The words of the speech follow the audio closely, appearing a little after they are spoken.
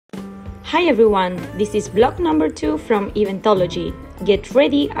Hi everyone, this is vlog number 2 from E-ventology. Get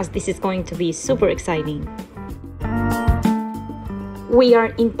ready as this is going to be super exciting. We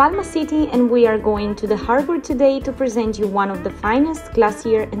are in Palma City and we are going to the harbor today to present you one of the finest,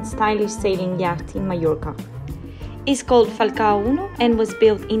 classier and stylish sailing yachts in Mallorca. It's called Falcao and was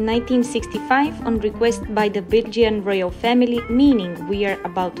built in 1965 on request by the Belgian royal family, meaning we are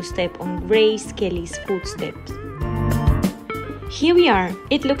about to step on Grace Kelly's footsteps. Here we are.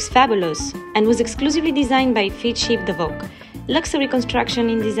 It looks fabulous and was exclusively designed by Fleet Ship de Vogue. Luxury construction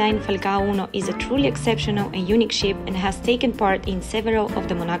in design, Falcao is a truly exceptional and unique ship and has taken part in several of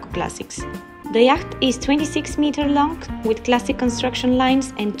the Monaco classics. The yacht is 26 meters long with classic construction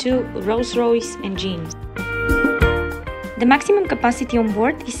lines and 2 Rolls-Royce engines. The maximum capacity on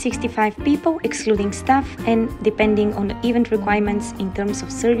board is 65 people, excluding staff and depending on the event requirements in terms of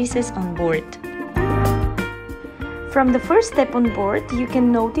services on board. From the first step on board, you can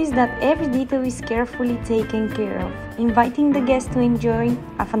notice that every detail is carefully taken care of, inviting the guests to enjoy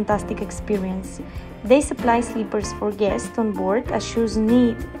a fantastic experience. They supply sleepers for guests on board as shoes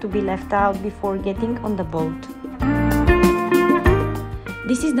need to be left out before getting on the boat.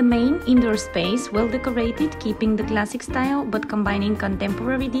 This is the main indoor space, well decorated, keeping the classic style but combining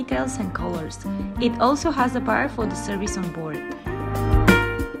contemporary details and colors. It also has a bar for the service on board.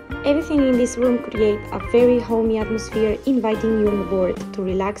 Everything in this room creates a very homey atmosphere, inviting you on board to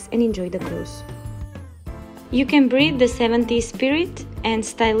relax and enjoy the cruise. You can breathe the 70s spirit and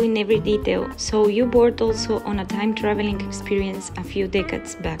style in every detail, so you board also on a time traveling experience a few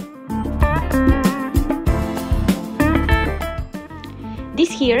decades back.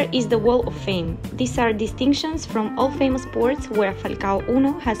 This here is the Wall of Fame. These are distinctions from all famous ports where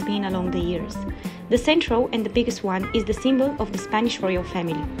Falcao has been along the years. The central and the biggest one is the symbol of the Spanish royal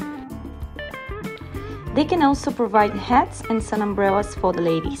family. They can also provide hats and sun umbrellas for the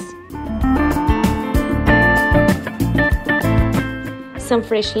ladies. Some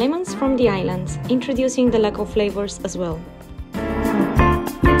fresh lemons from the islands, introducing the local flavors as well.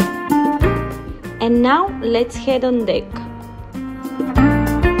 And now let's head on deck.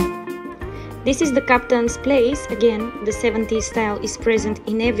 This is the captain's place. Again, the 70s style is present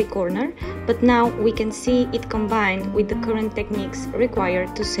in every corner, but now we can see it combined with the current techniques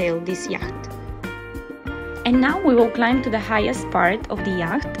required to sail this yacht. And now we will climb to the highest part of the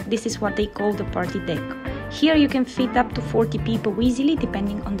yacht. This is what they call the party deck. Here you can fit up to 40 people easily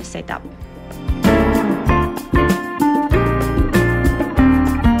depending on the setup.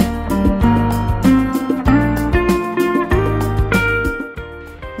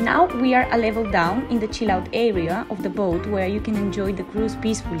 Now we are a level down in the chill-out area of the boat where you can enjoy the cruise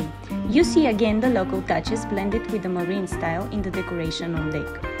peacefully. You see again the local touches blended with the marine style in the decoration on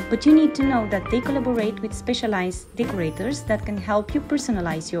deck. But you need to know that they collaborate with specialized decorators that can help you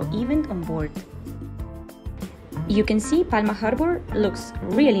personalize your event on board. You can see Palma Harbor looks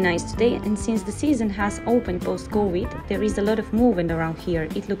really nice today, and since the season has opened post-COVID, there is a lot of movement around here.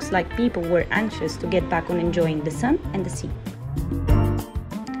 It looks like people were anxious to get back on enjoying the sun and the sea.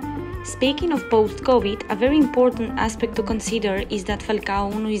 Speaking of post-COVID, a very important aspect to consider is that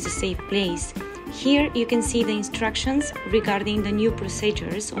Falcao is a safe place. Here you can see the instructions regarding the new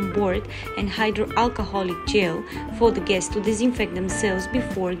procedures on board and hydroalcoholic gel for the guests to disinfect themselves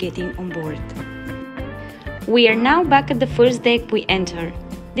before getting on board. We are now back at the first deck we enter.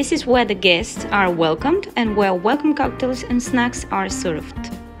 This is where the guests are welcomed and where welcome cocktails and snacks are served.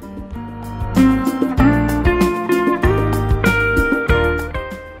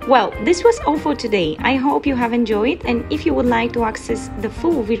 Well, this was all for today. I hope you have enjoyed, and if you would like to access the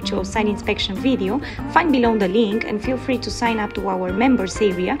full virtual site inspection video, find below the link and feel free to sign up to our members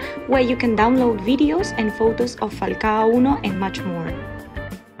area where you can download videos and photos of Falcao and much more.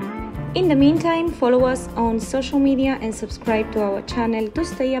 In the meantime, follow us on social media and subscribe to our channel to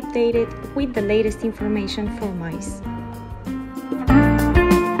stay updated with the latest information from ICE.